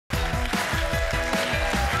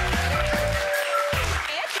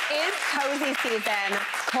cozy season.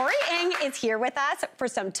 Corey Ng is here with us for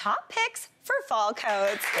some top picks for fall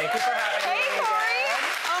coats. Thank you for having me. Hey, Corey.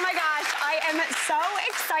 Oh my gosh, I am so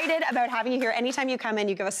excited about having you here. Anytime you come in,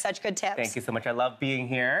 you give us such good tips. Thank you so much. I love being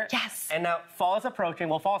here. Yes. And now fall is approaching.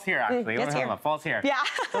 Well, fall's here, actually. It's here. Fall's here. Yeah.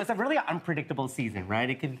 So it's a really unpredictable season, right?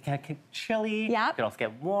 It can get chilly. Yep. It can also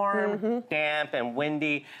get warm, damp, and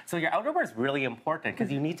windy. So your outerwear is really important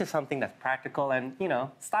because you need something that's practical and, you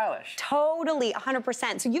know, stylish. Totally,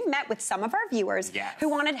 100%. So you've met with some of our viewers who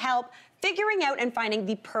wanted help figuring out and finding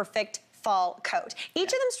the perfect fall coat. Each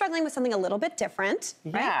of them struggling with something a little bit different,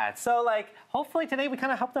 right? Yeah, so like, hopefully today we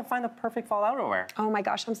kind of help them find the perfect fall outerwear. Oh my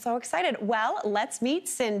gosh, I'm so excited. Well, let's meet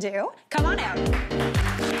Sindhu. Come on out.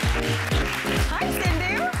 Hi,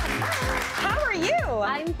 Sindhu. How are you?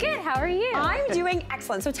 I'm good, how are you? I'm doing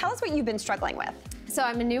excellent. So tell us what you've been struggling with. So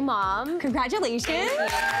I'm a new mom. Congratulations. And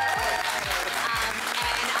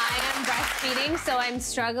I am breastfeeding, so I'm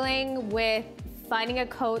struggling with finding a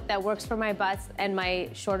coat that works for my bust and my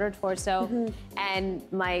shorter torso and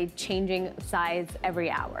my changing size every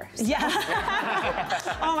hour. So. Yeah.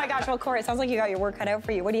 Oh my gosh, well, Corey, it sounds like you got your work cut out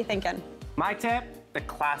for you. What are you thinking? My tip, the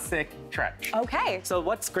classic trench. Okay. So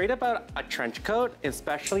what's great about a trench coat,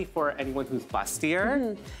 especially for anyone who's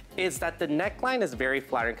bustier, is that the neckline is very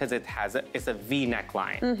flattering because it's a V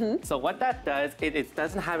neckline. So what that does, it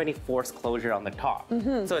doesn't have any forced closure on the top.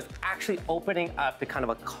 So it's actually opening up to kind of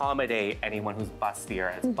accommodate anyone who's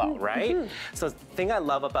bustier as well, right? So the thing I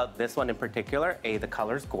love about this one in particular, the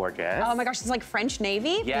color's gorgeous. Oh my gosh, it's like French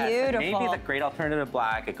navy? Yes, Beautiful. navy is a great alternative to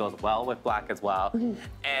black. It goes well with black as well.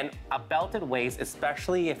 And a belted waist,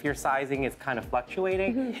 especially if your sizing is kind of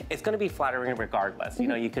fluctuating, it's gonna be flattering regardless. You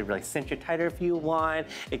know, you could really cinch it tighter if you want.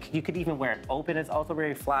 You could even wear it open, it's also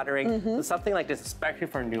very flattering. So something like this, especially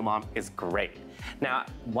for a new mom, is great. Now,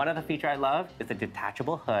 one of the features I love is the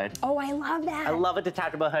detachable hood. Oh, I love that. I love a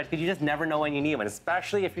detachable hood because you just never know when you need one,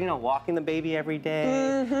 especially if you're, you know, walking the baby every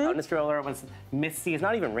day, out in the stroller when it's misty. It's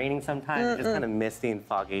not even raining sometimes, it's just kind of misty and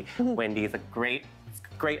foggy, windy. It's a great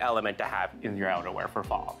element to have in your outerwear for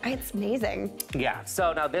fall. It's amazing. Yeah,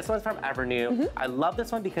 so now this one's from Evernew. I love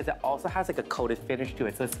this one because it also has like a coated finish to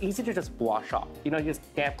it, so it's easy to just wash off. You know, just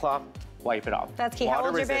damp cloth, wipe it off. That's key. How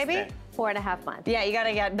old's your baby? 4.5 months. Yeah, you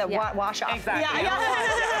gotta get the wash off. Exactly.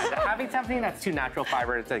 Yeah. Having something that's too natural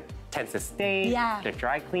fiber, it's like tends to stay, to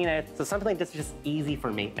dry clean it. So something like this is just easy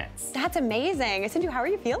for maintenance. That's amazing. Sindhu, how are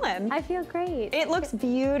you feeling? I feel great. It looks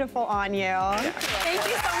beautiful on you. Thank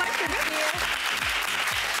you so much for being here.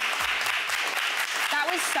 That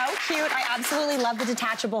was so cute. I absolutely love the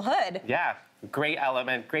detachable hood. Yeah, great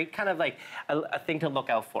element, great kind of like a thing to look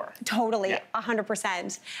out for. Totally,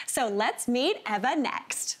 100%. So let's meet Eva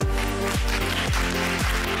next.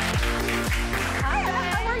 Hi, Eva,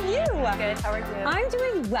 how are you? Good, how are you? I'm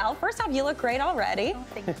doing well. First off, you look great already. Oh,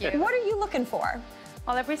 thank you. What are you looking for?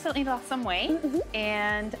 Well, I've recently lost some weight,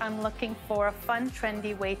 and I'm looking for a fun,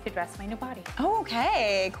 trendy way to dress my new body. Oh,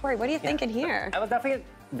 okay. Corey, what are you thinking here? I was definitely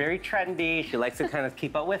very trendy. She likes to kind of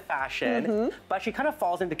keep up with fashion, but she kind of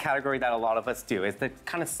falls into the category that a lot of us do. It's the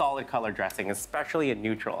kind of solid color dressing, especially in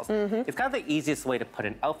neutrals. It's kind of the easiest way to put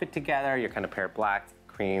an outfit together. You kind of pair blacks,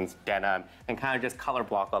 creams, denim, and kind of just color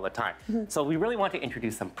block all the time. So we really want to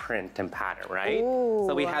introduce some print and pattern, right?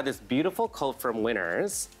 So we have this beautiful coat from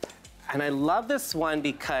Winners. And I love this one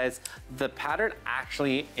because the pattern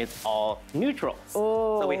actually is all neutrals.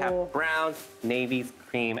 So we have browns, navies,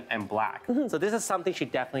 cream, and black. So this is something she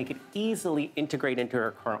definitely could easily integrate into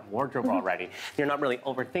her current wardrobe already. You're not really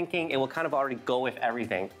overthinking. It will kind of already go with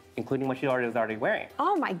everything, including what she is already wearing.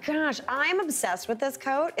 Oh my gosh, I'm obsessed with this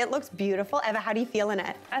coat. It looks beautiful. Eva, how do you feel in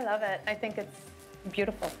it? I love it. I think it's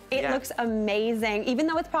beautiful. It looks amazing. Even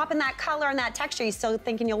though it's popping that color and that texture, you still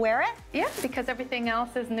thinking you'll wear it? Yeah, because everything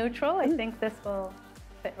else is neutral, I think this will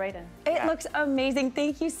fit right in. It looks amazing.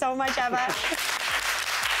 Thank you so much, Eva.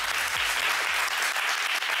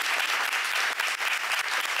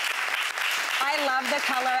 I love the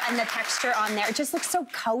color and the texture on there. It just looks so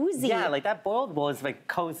cozy. Yeah, like that boiled wool is like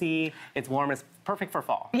cozy, it's warm, it's perfect for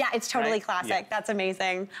fall. Yeah, it's totally right? classic. Yeah. That's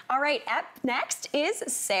amazing. All right, up next is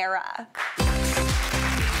Sarah.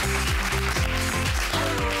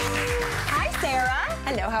 Hi, Sarah.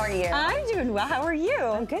 Hello, how are you? I'm doing well. How are you?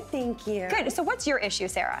 I'm good, thank you. Good. So what's your issue,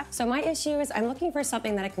 Sarah? So my issue is I'm looking for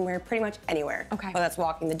something that I can wear pretty much anywhere. Okay. Whether that's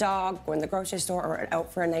walking the dog, going to the grocery store, or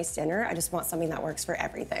out for a nice dinner. I just want something that works for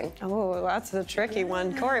everything. Oh, that's a tricky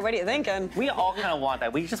one. Corey, what are you thinking? We all kind of want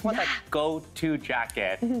that. We just want that go-to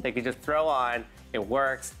jacket that you can just throw on. It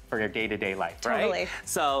works for your day-to-day life, right? Totally.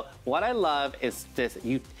 So what I love is this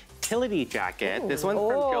utility jacket. This one's from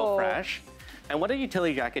Joe Fresh. And what a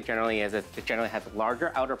utility jacket generally is, it generally has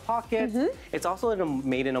larger outer pockets. It's also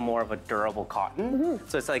made in a more of a durable cotton.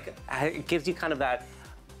 So it's like, it gives you kind of that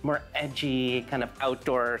more edgy, kind of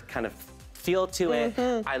outdoor kind of feel to it.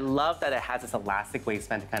 I love that it has this elastic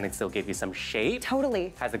waistband to kind of still give you some shape.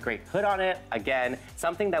 Totally. Has a great hood on it. Again,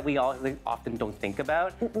 something that we all often don't think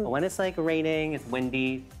about. But when it's like raining, it's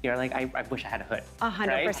windy, you're like, I wish I had a hood. 100%.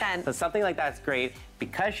 Right? So something like that's great.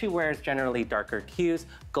 Because she wears generally darker hues,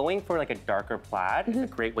 going for like a darker plaid is a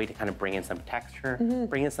great way to kind of bring in some texture,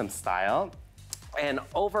 bring in some style. And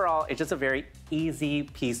overall, it's just a very easy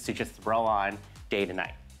piece to just throw on day to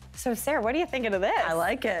night. So Sarah, what are you thinking of this? I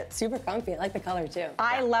like it. Super comfy. I like the color too.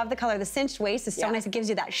 I love the color. The cinched waist is so nice. It gives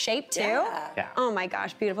you that shape too. Yeah. Oh my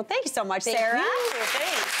gosh, beautiful. Thank you so much, Thank Sarah. you.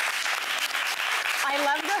 Thanks. I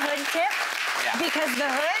love the hood tip because the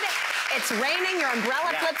hood, it's raining, your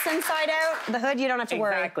umbrella flips inside out. The hood, you don't have to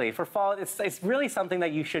worry. Exactly. For fall, it's really something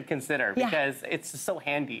that you should consider because it's so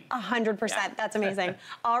handy. 100%. That's amazing.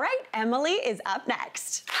 All right, Emily is up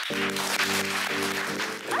next.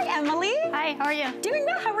 Hi, Emily. Hi, how are you? Doing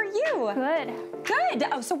well. How are you? Good. Good.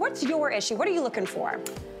 Oh, so what's your issue? What are you looking for?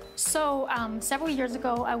 So several years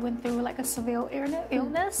ago, I went through like a severe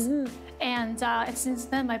illness, and since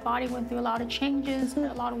then my body went through a lot of changes,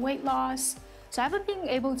 a lot of weight loss. So I haven't been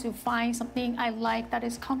able to find something I like that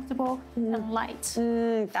is comfortable and light.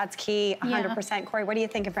 That's key, 100%. Corey, what are you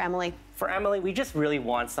thinking for Emily? For Emily, we just really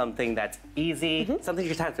want something that's easy, something you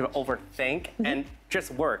just have to overthink and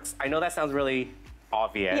just works. I know that sounds really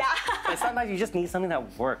obvious, but sometimes you just need something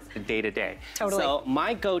that works day to day. Totally. So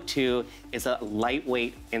my go-to is a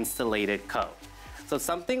lightweight insulated coat. So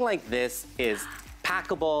something like this is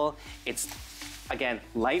packable, it's again,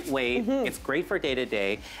 lightweight, it's great for day to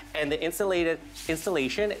day, and the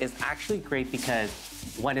installation is actually great because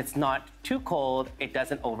when it's not too cold, it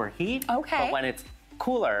doesn't overheat. Okay. But when it's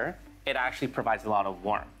cooler, it actually provides a lot of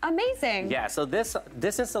warmth. Amazing. Yeah, so this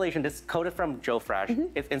installation, this coated from Joe Fresh,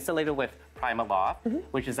 it's insulated with Primaloft,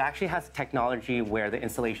 which actually has technology where the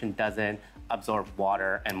insulation doesn't absorb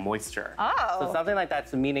water and moisture. Oh. So something like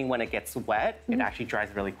that's meaning when it gets wet, it actually dries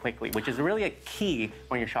really quickly, which is really a key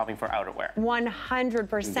when you're shopping for outerwear.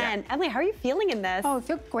 100%. Yeah. Emily, how are you feeling in this? Oh, I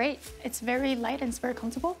feel great. It's very light and it's very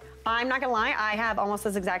comfortable. I'm not gonna lie, I have almost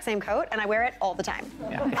this exact same coat and I wear it all the time.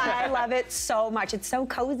 I love it so much. It's so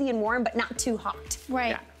cozy and warm, but not too hot.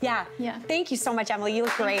 Right. Yeah. Thank you so much, Emily. You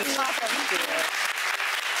look great.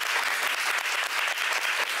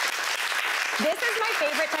 This is my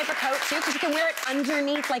favorite type of coat too, because you can wear it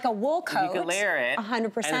underneath like a wool coat. You can layer it.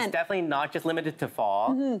 100%. And it's definitely not just limited to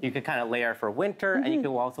fall. You could kind of layer for winter, and you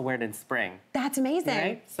can also wear it in spring. That's amazing.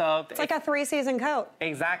 Right? So it's like a 3-season coat.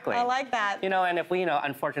 Exactly. I like that. You know, and if we,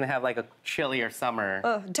 unfortunately have like a chillier summer.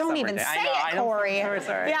 Oh, don't even say it, Corey. I'm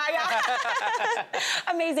sorry. Yeah.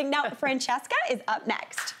 Amazing. Now, Francesca is up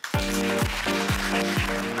next.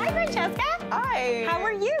 Hi, Francesca. Hi. How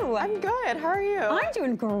are you? I'm good. How are you? I'm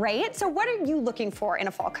doing great. So what are you looking for in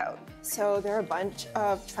a fall coat? So there are a bunch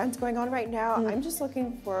of trends going on right now. I'm just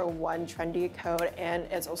looking for one trendy coat, and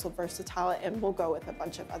it's also versatile, and we'll go with a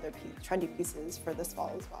bunch of other trendy pieces for this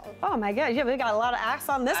fall as well. Oh my gosh, yeah, we got a lot of acts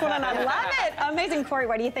on this one, and I love it. Amazing. Corey,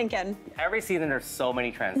 what are you thinking? Every season there's so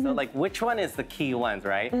many trends. So like, which one is the key ones,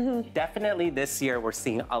 right? Definitely this year we're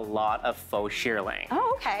seeing a lot of faux shearling.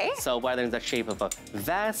 Oh, okay. So whether it's the shape of a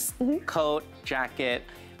vest, coat, jacket,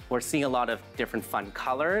 we're seeing a lot of different fun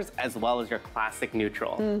colors as well as your classic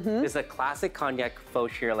neutral. This is a classic cognac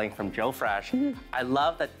faux shearling from Joe Fresh. I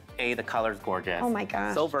love that the color's gorgeous. Oh my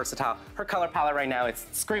gosh. So versatile. Her color palette right now is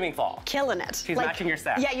screaming fall. Killing it. She's matching your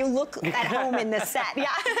set. Yeah, you look at home in this set. Yeah.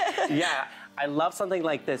 Yeah, I love something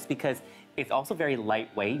like this because it's also very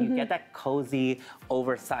lightweight. You get that cozy,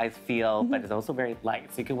 oversized feel, but it's also very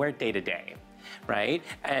light, so you can wear it day to day, right?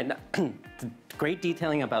 And the great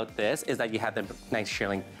detailing about this is that you have the nice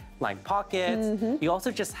shearling lined pockets. You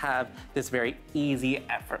also just have this very easy,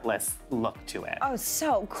 effortless look to it. Oh,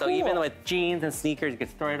 so cool. So even with jeans and sneakers, you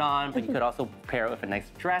could throw it on, but you could also pair it with a nice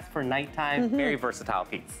dress for nighttime. Very versatile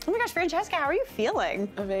piece. Oh my gosh, Francesca, how are you feeling?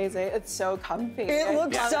 Amazing. It's so comfy. It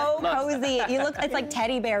looks so cozy. You look, it's like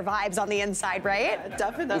teddy bear vibes on the inside, right? Yeah,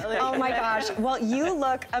 definitely. Oh my gosh. Well, you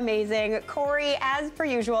look amazing. Corey, as per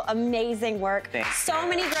usual, amazing work. Thanks. So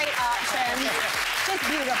many great options. Just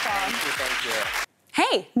beautiful. Thank you.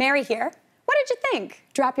 Hey, Mary here. What did you think?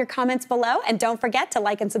 Drop your comments below and don't forget to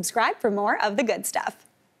like and subscribe for more of the good stuff.